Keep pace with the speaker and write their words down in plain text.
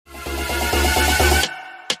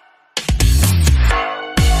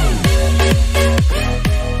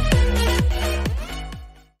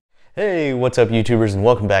what's up YouTubers, and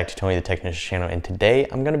welcome back to Tony the Technician channel. And today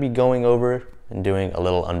I'm going to be going over and doing a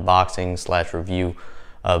little unboxing slash review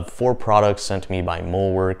of 4 products sent to me by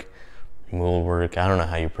Mulwark. Mulwark, I don't know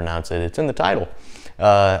how you pronounce it, it's in the title.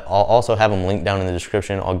 I'll also have them linked down in the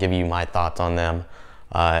description. I'll give you my thoughts on them,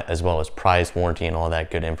 as well as price, warranty, and all that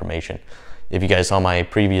good information. If you guys saw my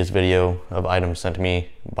previous video of items sent to me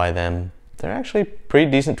by them, they're actually pretty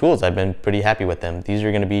decent tools. I've been pretty happy with them. These are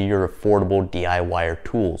going to be your affordable DIY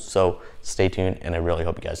tools. So stay tuned, and I really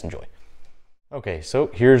hope you guys enjoy. Okay, so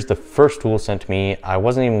here's the first tool sent to me. I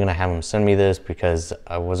wasn't even going to have them send me this because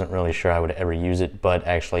I wasn't really sure I would ever use it, but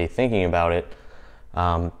actually thinking about it,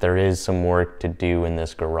 there is some work to do in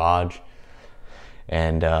this garage,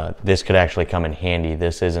 and this could actually come in handy.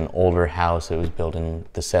 This is an older house. It was built in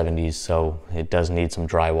the 70s, so it does need some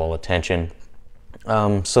drywall attention.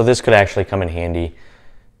 So this could actually come in handy.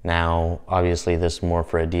 Now, obviously this is more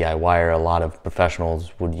for a DIYer. A lot of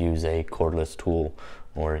professionals would use a cordless tool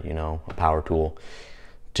or, you know, a power tool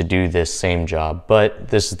to do this same job. But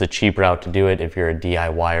this is the cheap route to do it if you're a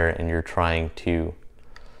DIYer and you're trying to,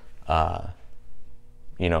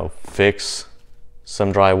 you know, fix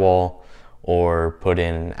some drywall or put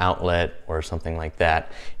in an outlet or something like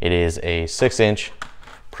that. It is a 6-inch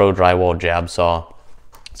Pro Drywall jab saw.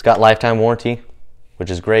 It's got lifetime warranty, which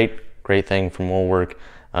is great thing from Mulwark.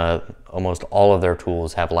 Almost all of their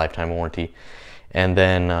tools have lifetime warranty. And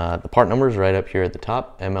then the part number is right up here at the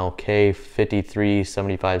top, MLK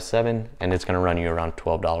 53757, and it's going to run you around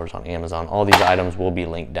 $12 on Amazon. All these items will be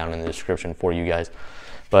linked down in the description for you guys,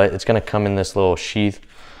 but it's going to come in this little sheath.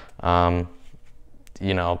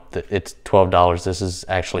 You know, it's $12. This is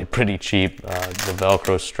actually pretty cheap. The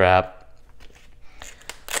Velcro strap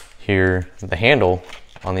here, the handle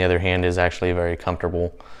on the other hand is actually very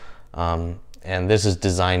comfortable, and this is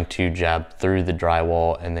designed to jab through the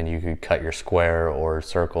drywall, and then you could cut your square or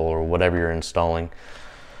circle or whatever you're installing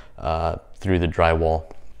through the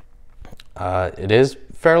drywall. It is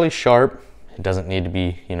fairly sharp. It doesn't need to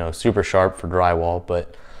be, you know, super sharp for drywall,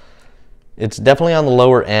 but it's definitely on the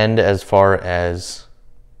lower end as far as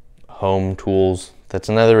home tools. That's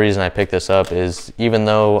another reason I picked this up, is even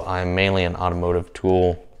though I'm mainly an automotive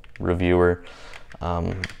tool reviewer,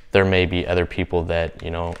 there may be other people that,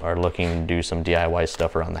 you know, are looking to do some DIY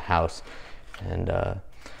stuff around the house. And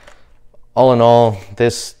all in all,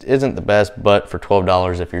 this isn't the best, but for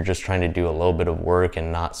 $12, if you're just trying to do a little bit of work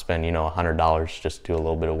and not spend, you know, $100 just do a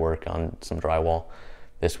little bit of work on some drywall,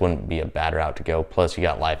 this wouldn't be a bad route to go. Plus you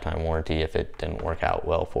got lifetime warranty if it didn't work out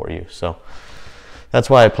well for you. So that's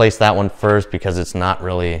why I placed that one first, because it's not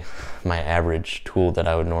really my average tool that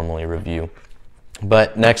I would normally review.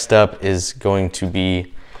 But next up is going to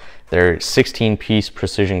be their 16-piece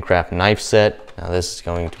precision craft knife set. Now this is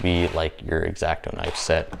going to be like your X-Acto knife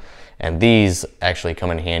set, and these actually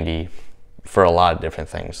come in handy for a lot of different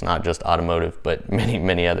things, not just automotive, but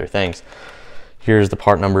many other things. Here's the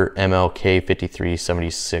part number, MLK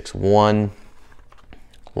 53761.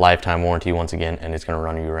 Lifetime warranty once again, and it's going to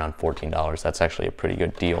run you around $14. That's actually a pretty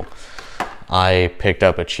good deal. I picked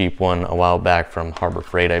up a cheap one a while back from Harbor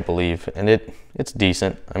Freight, I believe, and it's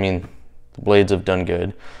decent. I mean, the blades have done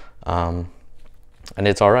good, and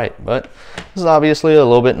it's all right. But this is obviously a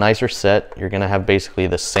little bit nicer set. You're going to have basically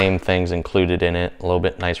the same things included in it, a little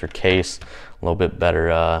bit nicer case, a little bit better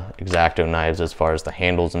X-Acto knives as far as the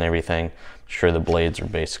handles and everything. I'm sure the blades are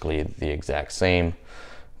basically the exact same,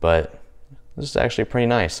 but this is actually pretty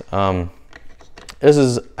nice. I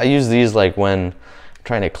use these like when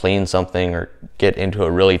trying to clean something or get into a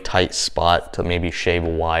really tight spot to maybe shave a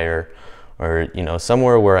wire, or, you know,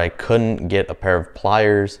 somewhere where I couldn't get a pair of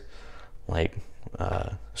pliers, like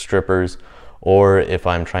strippers, or if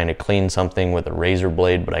I'm trying to clean something with a razor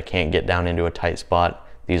blade but I can't get down into a tight spot.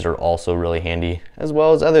 These are also really handy, as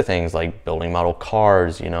well as other things like building model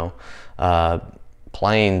cars, you know,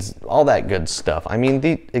 planes, all that good stuff. I mean,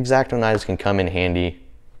 the X-Acto knives can come in handy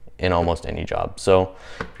in almost any job. So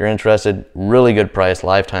if you're interested, really good price,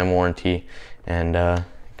 lifetime warranty, and it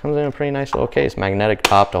comes in a pretty nice little case, magnetic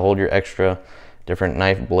top to hold your extra different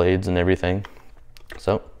knife blades and everything.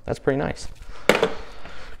 So that's pretty nice.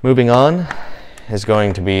 Moving on is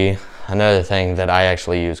going to be another thing that I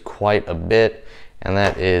actually use quite a bit, and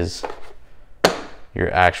that is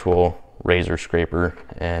your actual razor scraper,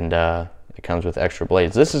 and it comes with extra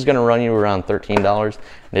blades. This is going to run you around $13,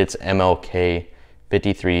 and it's MLK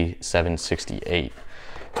 53768.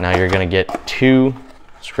 Now you're going to get 2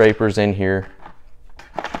 scrapers in here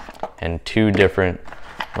and 2 different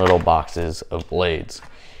little boxes of blades.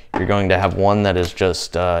 You're going to have one that is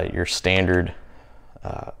just your standard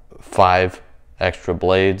 5 extra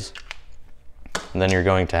blades, and then you're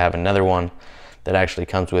going to have another one that actually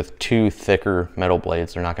comes with 2 thicker metal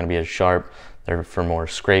blades. They're not going to be as sharp. They're for more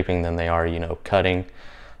scraping than they are, you know, cutting.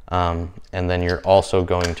 And then you're also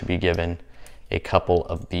going to be given a couple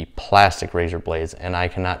of the plastic razor blades, and I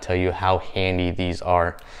cannot tell you how handy these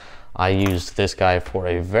are. I used this guy for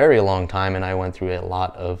a very long time, and I went through a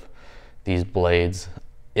lot of these blades.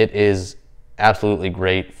 It is absolutely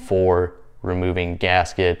great for removing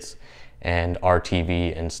gaskets and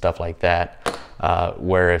RTV and stuff like that,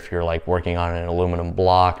 where if you're like working on an aluminum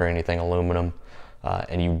block or anything aluminum,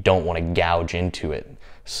 and you don't want to gouge into it.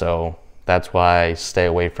 So that's why I stay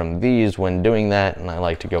away from these when doing that, and I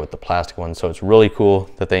like to go with the plastic ones. So it's really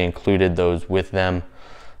cool that they included those with them,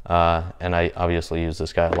 and I obviously use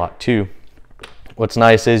this guy a lot too. What's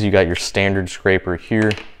nice is you got your standard scraper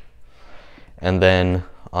here, and then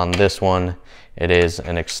on this one it is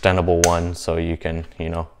an extendable one, so you can, you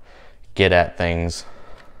know, get at things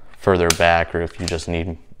further back, or if you just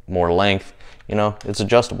need more length, you know, it's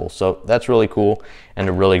adjustable. So that's really cool, and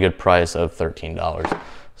a really good price of $13.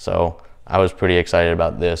 So I was pretty excited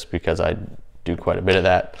about this because I do quite a bit of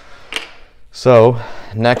that. So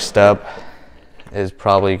next up is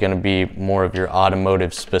probably going to be more of your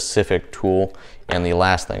automotive specific tool, and the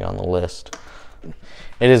last thing on the list.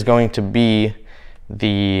 It is going to be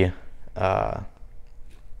the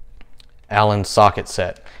Allen socket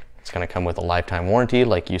set. It's going to come with a lifetime warranty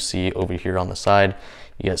like you see over here on the side.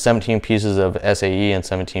 You get 17 pieces of SAE and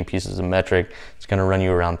 17 pieces of metric. It's going to run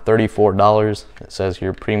you around $34. It says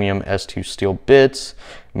here premium S2 steel bits,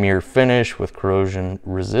 mirror finish with corrosion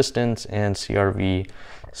resistance, and CRV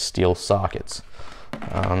steel sockets.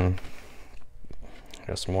 Got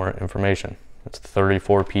some more information. It's a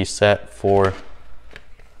 34-piece set for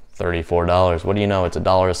 $34. What do you know? It's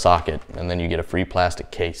 $1 a socket, and then you get a free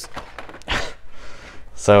plastic case.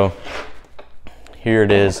 So here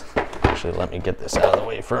it is. Actually, let me get this out of the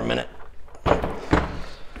way for a minute.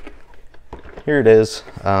 Here it is.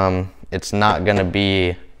 It's not going to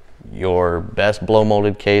be your best blow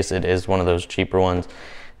molded case. It is one of those cheaper ones,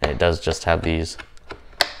 and it does just have these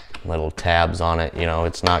little tabs on it. You know,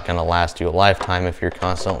 it's not going to last you a lifetime if you're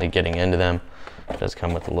constantly getting into them. It does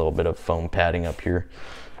come with a little bit of foam padding up here,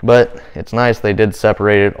 but it's nice. They did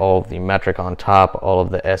separate it, all of the metric on top, all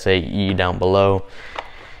of the SAE down below.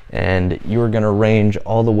 And you're going to range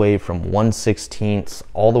all the way from 1/16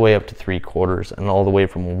 all the way up to 3/4, and all the way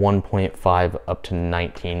from 1.5 up to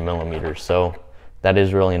 19 millimeters. So that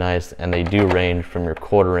is really nice, and they do range from your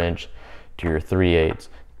 1/4 inch to your 3/8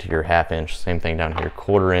 to your 1/2 inch. Same thing down here,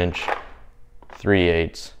 1/4 inch,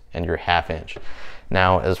 3/8, and your 1/2 inch.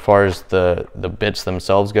 Now, as far as the bits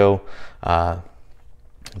themselves go,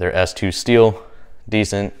 they're S2 steel,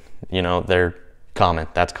 decent. You know, they're common.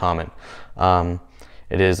 That's common.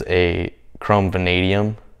 It is a chrome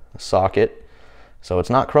vanadium socket, so it's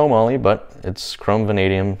not chrome only, but it's chrome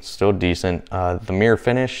vanadium, still decent. The mirror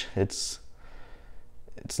finish, it's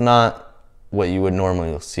not what you would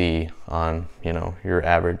normally see on, you know, your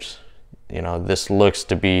average. You know, this looks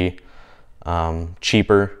to be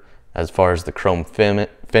cheaper as far as the chrome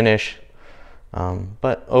finish,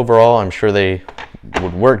 but overall I'm sure they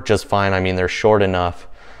would work just fine. I mean, they're short enough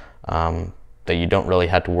that you don't really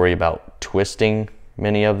have to worry about twisting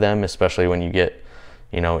many of them, especially when you get,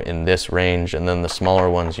 you know, in this range. And then the smaller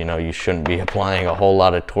ones, you know, you shouldn't be applying a whole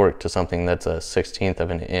lot of torque to something that's a 1/16 of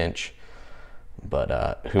an inch,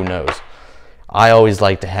 but who knows. I always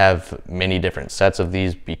like to have many different sets of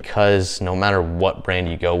these, because no matter what brand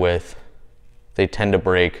you go with, they tend to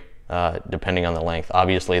break depending on the length.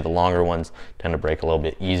 Obviously the longer ones tend to break a little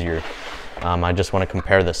bit easier. I just want to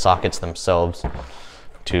compare the sockets themselves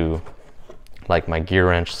to like my gear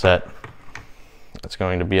wrench set. It's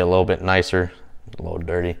going to be a little bit nicer, a little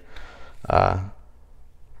dirty.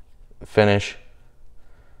 Finish,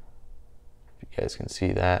 if you guys can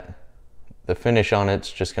see that. The finish on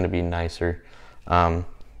it's just going to be nicer,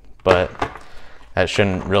 but that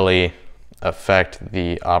shouldn't really affect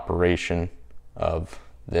the operation of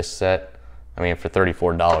this set. I mean, for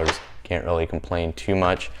 $34, can't really complain too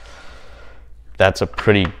much. That's a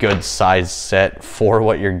pretty good size set for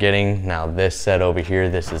what you're getting. Now this set over here,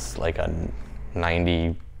 this is like a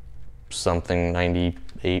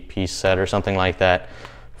 98 piece set or something like that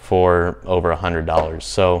for over $100.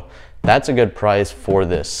 So that's a good price for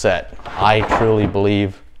this set. I truly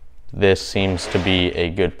believe this seems to be a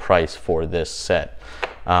good price for this set.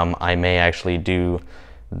 I may actually do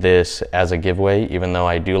this as a giveaway, even though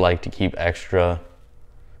I do like to keep extra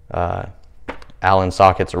Allen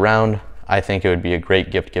sockets around. I think it would be a great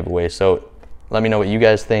gift giveaway. So let me know what you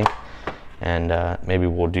guys think, and maybe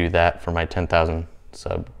we'll do that for my 10,000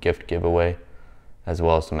 sub gift giveaway, as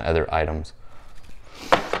well as some other items.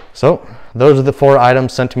 So those are the 4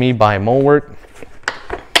 items sent to me by Mulwark,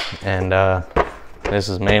 and this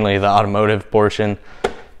is mainly the automotive portion.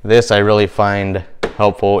 This I really find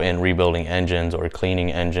helpful in rebuilding engines or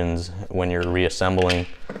cleaning engines when you're reassembling.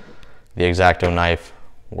 The X-Acto knife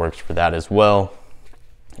works for that as well.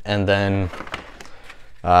 And then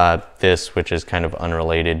this, which is kind of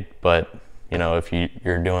unrelated, but you know, if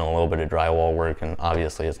you're doing a little bit of drywall work, and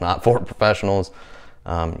obviously it's not for professionals,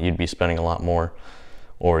 you'd be spending a lot more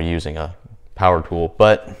or using a power tool.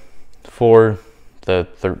 But for the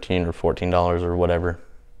 $13 or $14 or whatever,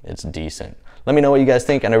 it's decent. Let me know what you guys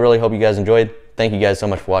think, and I really hope you guys enjoyed. Thank you guys so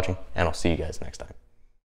much for watching, and I'll see you guys next time.